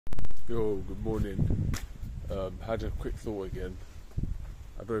Yo, good morning. Had a quick thought again.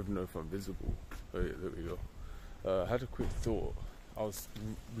 I don't even know if I'm visible. Oh yeah, there we go. Had a quick thought. I was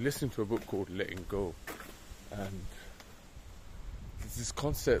listening to a book called Letting Go, and there's this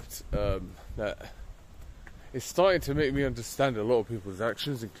concept that it's starting to make me understand a lot of people's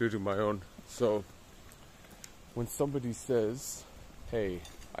actions, including my own. So when somebody says, hey,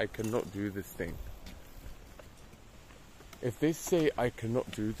 I cannot do this thing, if they say I cannot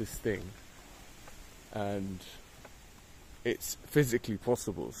do this thing and it's physically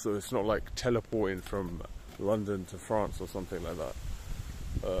possible, so it's not like teleporting from London to France or something like that,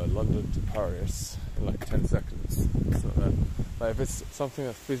 London to Paris in like 10 seconds, it's not that. Like if it's something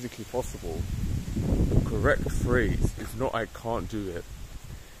that's physically possible, the correct phrase is not I can't do it,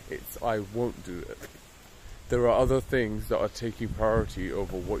 it's I won't do it. There are other things that are taking priority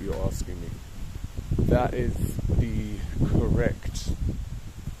over what you're asking me. That is the correct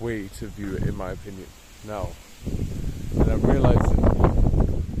way to view it, in my opinion, now. And I'm realizing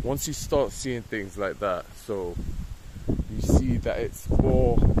once you start seeing things like that, so you see that it's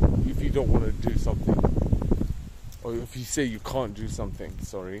more, if you don't want to do something, or if you say you can't do something,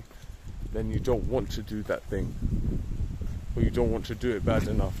 then you don't want to do that thing, or you don't want to do it bad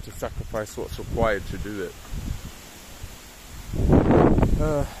enough to sacrifice what's required to do it.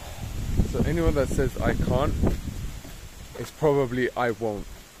 So anyone that says I can't, it's probably I won't.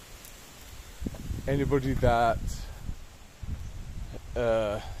 Anybody that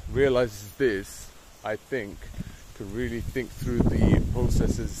realizes this, I think, can really think through the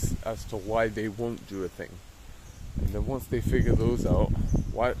processes as to why they won't do a thing. And then once they figure those out,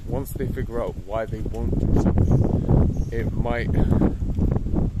 once they figure out why they won't do something, it might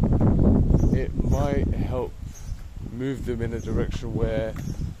help move them in a direction where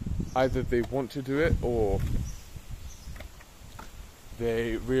either they want to do it, or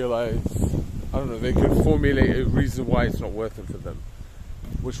they realize, I don't know, they can formulate a reason why it's not worth it for them,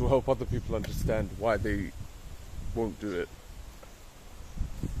 which will help other people understand why they won't do it.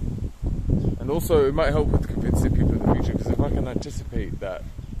 And also it might help with convincing people in the future, because if I can anticipate that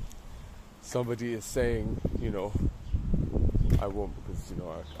somebody is saying, I won't because,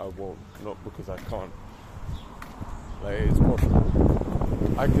 I won't, not because I can't. Like, it's possible.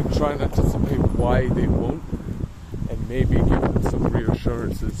 I can try and anticipate why they won't, and maybe give them some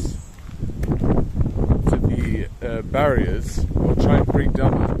reassurances to the barriers, or try and break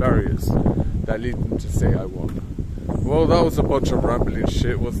down those barriers that lead them to say I won't. Well, that was a bunch of rambling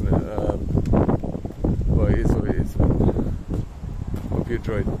shit, wasn't it? But it is what it is. Hope you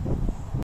enjoyed.